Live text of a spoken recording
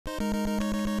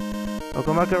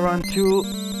Welcome back around to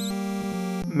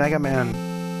Mega Man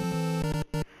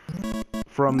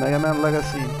from Mega Man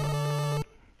Legacy.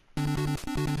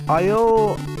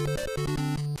 I'll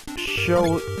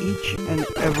show each and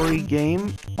every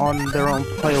game on their own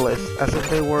playlist as if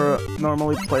they were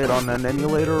normally played on an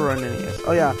emulator or an NES.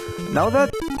 Oh yeah, now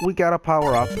that we got a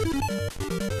power up,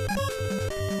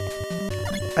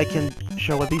 I can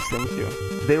show what these things do.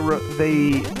 They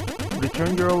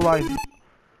return your life.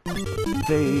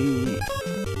 They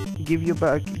give you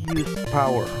back used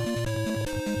power.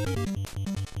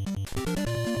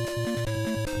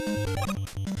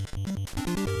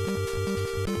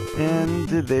 And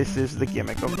this is the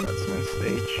gimmick of Gutsman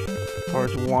stage,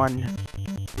 part 1.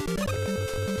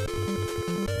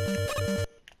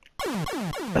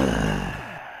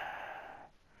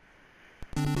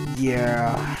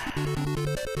 Yeah.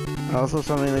 Also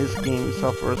something this game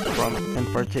suffers from in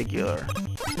particular.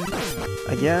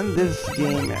 Again, this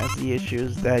game has the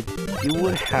issues that you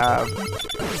would have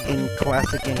in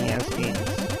classic NES games.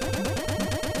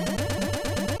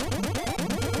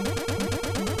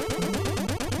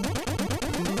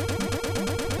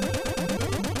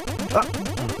 Ah.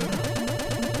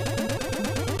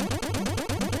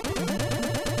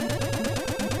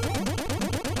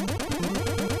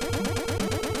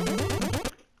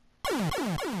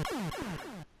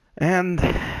 And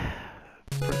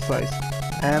precise.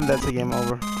 And that's the game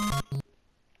over.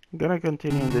 I'm gonna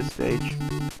continue this stage.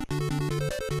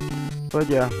 But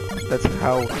yeah, that's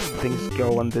how things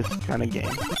go on this kind of game.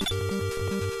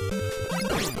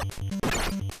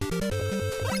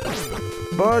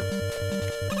 But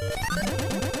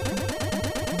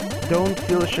don't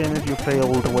feel ashamed if you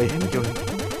fail the way I'm doing.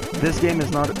 This game is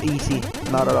not easy,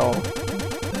 not at all.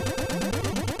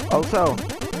 Also,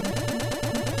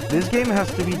 this game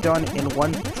has to be done in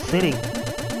one sitting.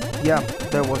 Yeah,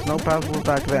 there was no password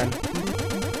back then.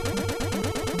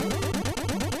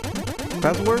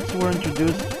 Passwords were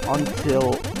introduced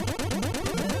until...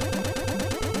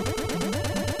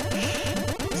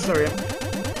 Sorry,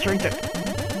 I'm trying to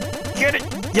get it!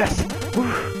 Yes!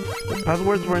 The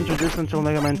passwords were introduced until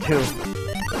Mega Man 2.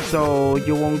 So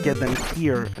you won't get them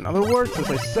here. In other words, as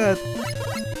I said,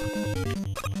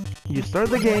 you start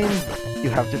the game,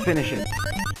 you have to finish it.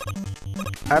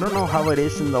 I don't know how it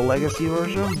is in the Legacy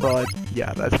version, but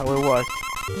yeah, that's how it was.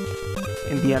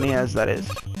 In the NES, that is.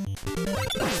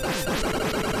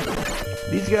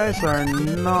 These guys are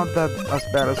not that as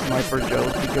bad as Sniper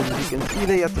Joes, because as you can see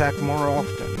they attack more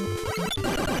often.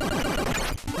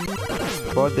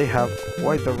 But they have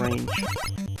quite the range.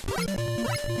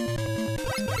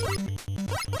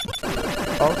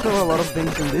 Also, a lot of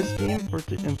things in this game,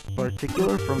 in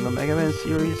particular from the Mega Man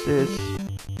series, is...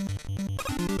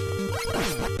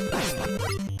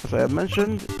 As I have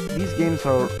mentioned, these games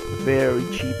are very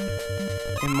cheap,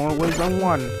 in more ways than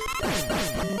one,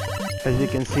 as you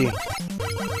can see.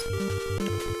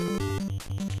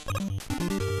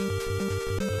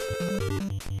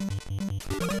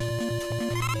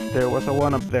 There was a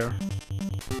one up there.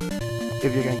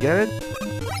 If you can get it,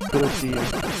 kudos to you.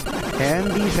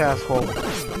 And these assholes,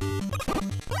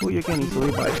 who you can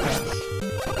easily bypass.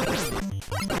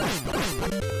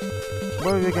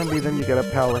 But if you can beat them, you get a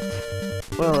pallet.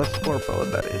 Well, a score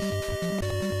pallet, that is.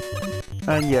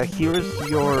 And yeah, here's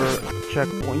your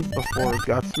checkpoint before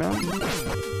Gutsman.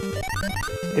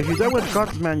 If you die with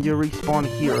Gutsman, you respawn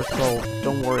here, so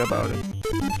don't worry about it.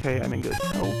 Okay, I'm in good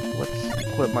health. Let's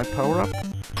equip my power-up.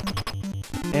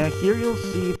 And here you'll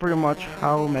see pretty much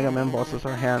how Mega Man bosses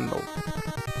are handled.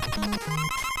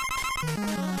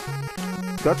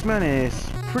 Gutsman is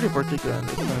pretty particular in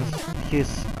this sense.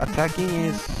 His attacking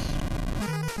is...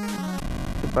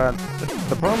 But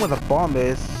the problem with the bomb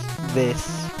is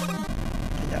this.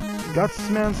 Yeah,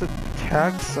 Gutsman's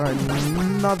attacks are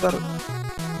not that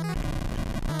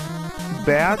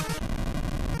bad.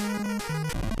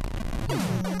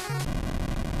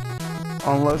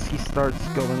 Unless he starts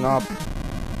going up.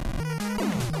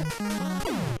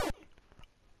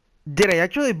 Did I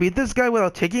actually beat this guy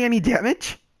without taking any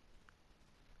damage?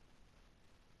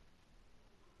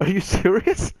 Are you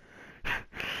serious?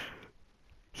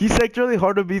 He's actually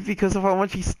hard to beat because of how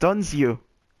much he stuns you.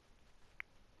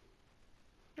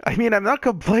 I mean, I'm not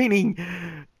complaining.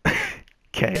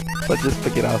 Okay, let's just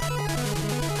pick it up.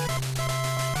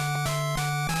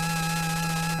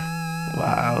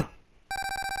 Wow.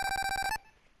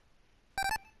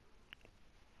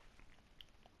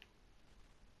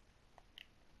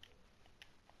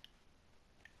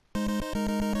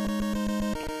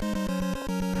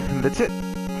 And that's it.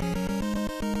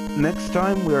 Next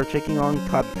time we are taking on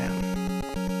Cutman.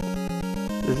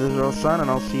 This is Rosan, and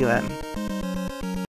I'll see you then.